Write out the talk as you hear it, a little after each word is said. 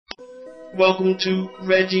Welcome to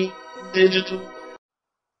Reggie Digital.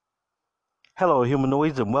 Hello,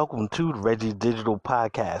 humanoids, and welcome to the Reggie Digital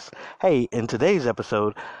Podcast. Hey, in today's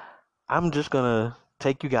episode, I'm just going to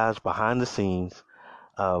take you guys behind the scenes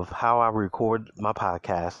of how I record my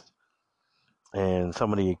podcast and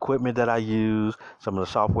some of the equipment that I use, some of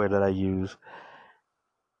the software that I use.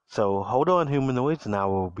 So hold on, humanoids, and I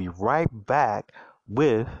will be right back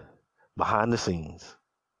with behind the scenes.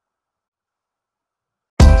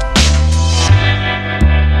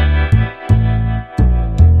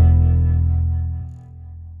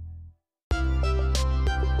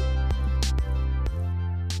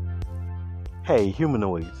 Hey,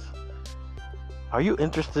 humanoids. Are you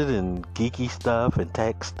interested in geeky stuff and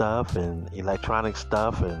tech stuff and electronic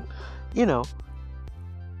stuff and,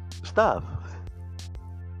 stuff?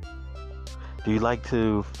 Do you like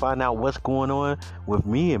to find out what's going on with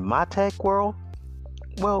me in my tech world?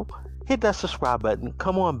 Well, hit that subscribe button.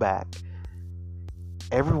 Come on back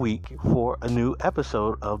every week for a new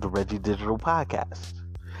episode of the Reggie Digital Podcast.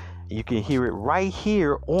 You can hear it right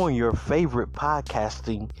here on your favorite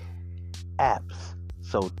podcasting apps.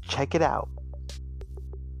 So check it out.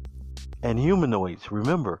 And humanoids,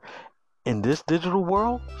 remember, in this digital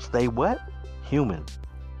world, stay what? Human.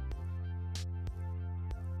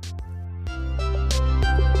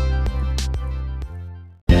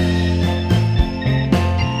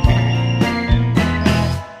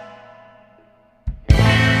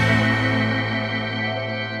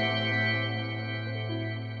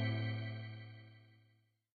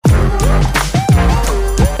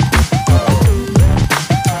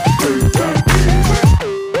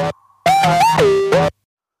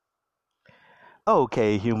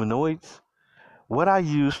 Okay, humanoids. What I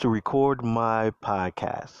use to record my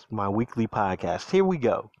podcast, my weekly podcast. Here we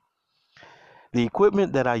go. The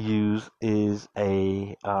equipment that I use is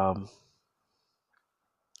a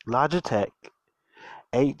Logitech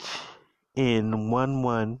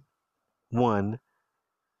HN111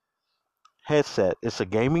 headset. It's a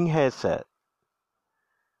gaming headset.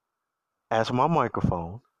 As my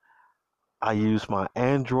microphone, I use my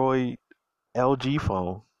Android LG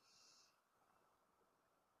phone.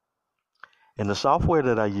 And the software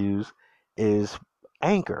that I use is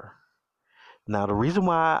Anchor. Now, the reason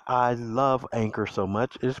why I love Anchor so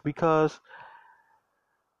much is because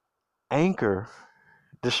Anchor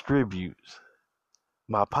distributes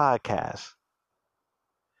my podcast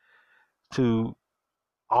to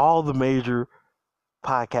all the major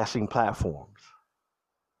podcasting platforms.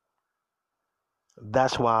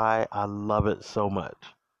 That's why I love it so much.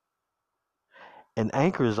 And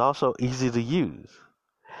Anchor is also easy to use.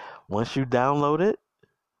 Once you download it,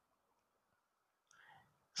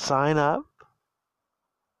 sign up,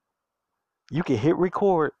 you can hit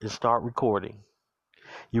record and start recording.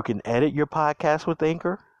 You can edit your podcast with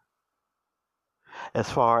Anchor. As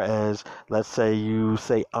far as, let's say you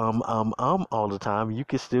say all the time, you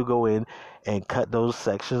can still go in and cut those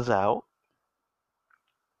sections out.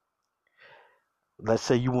 Let's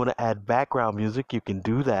say you want to add background music, you can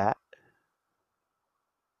do that.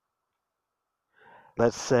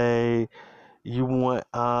 Let's say you want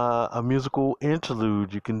a musical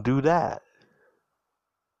interlude, you can do that.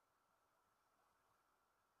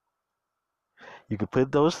 You can put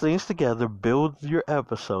those things together, build your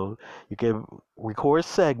episode. You can record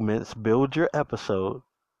segments, build your episode,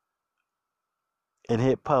 and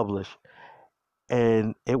hit publish.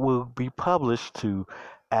 And it will be published to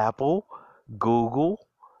Apple, Google,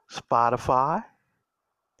 Spotify,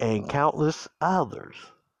 and countless others.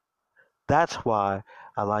 That's why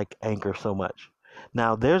I like Anchor so much.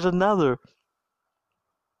 Now, there's another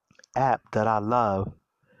app that I love,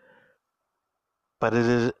 but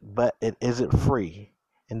it isn't free,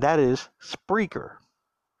 and that is Spreaker.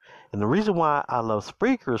 And the reason why I love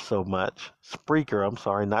Spreaker so much,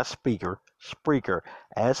 not speaker, Spreaker,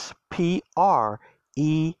 Spreaker,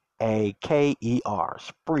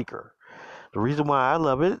 Spreaker. The reason why I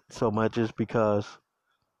love it so much is because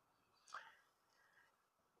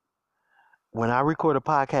when I record a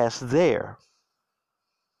podcast there,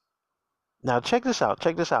 now check this out,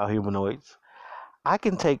 humanoids. I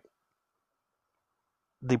can take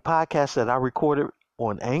the podcast that I recorded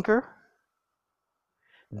on Anchor,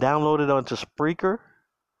 download it onto Spreaker,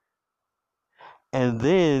 and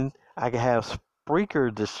then I can have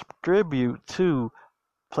Spreaker distribute to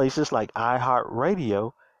places like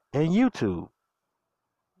iHeartRadio and YouTube.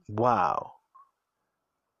 Wow.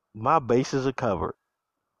 My bases are covered.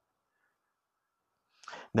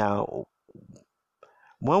 Now,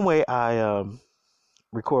 one way I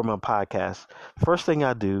record my podcast, first thing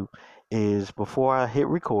I do is before I hit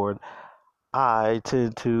record, I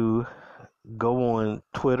tend to go on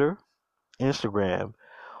Twitter Instagram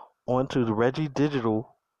onto the Reggie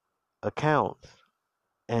Digital accounts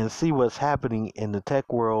and see what's happening in the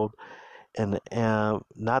tech world and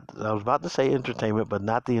not, I was about to say entertainment, but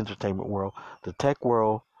not the entertainment world, the tech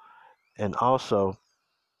world, and also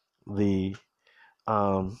the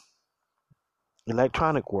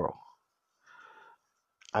electronic world.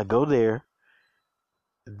 I go there,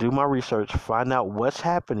 do my research, find out what's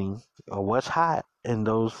happening or what's hot in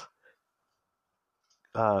those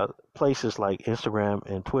places like Instagram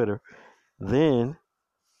and Twitter. Then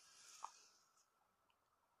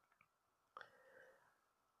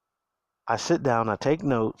I sit down, I take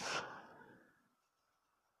notes,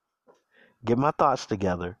 get my thoughts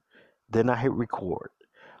together, then I hit record.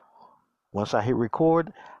 Once I hit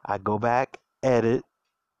record, I go back, edit,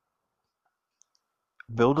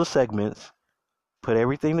 build the segments, put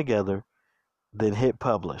everything together, then hit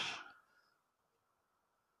publish.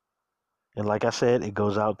 And like I said, it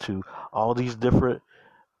goes out to all these different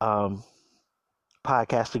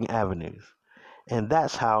podcasting avenues. And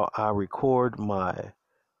that's how I record my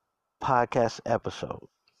podcast episode.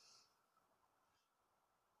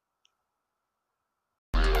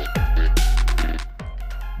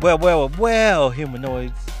 Well,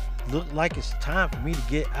 humanoids. Look like it's time for me to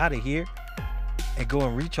get out of here and go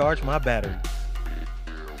and recharge my batteries.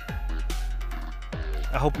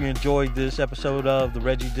 I hope you enjoyed this episode of the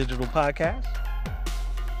Reggie Digital Podcast.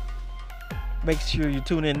 Make sure you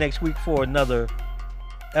tune in next week for another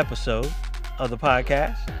episode of the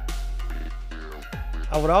podcast.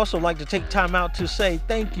 I would also like to take time out to say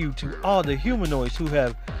thank you to all the humanoids who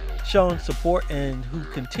have shown support and who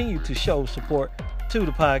continue to show support to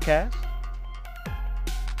the podcast.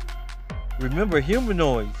 Remember,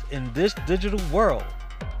 humanoids in this digital world,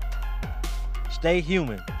 stay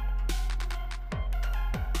human.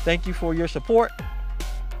 Thank you for your support.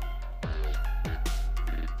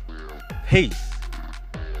 Peace.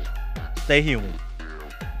 Stay human.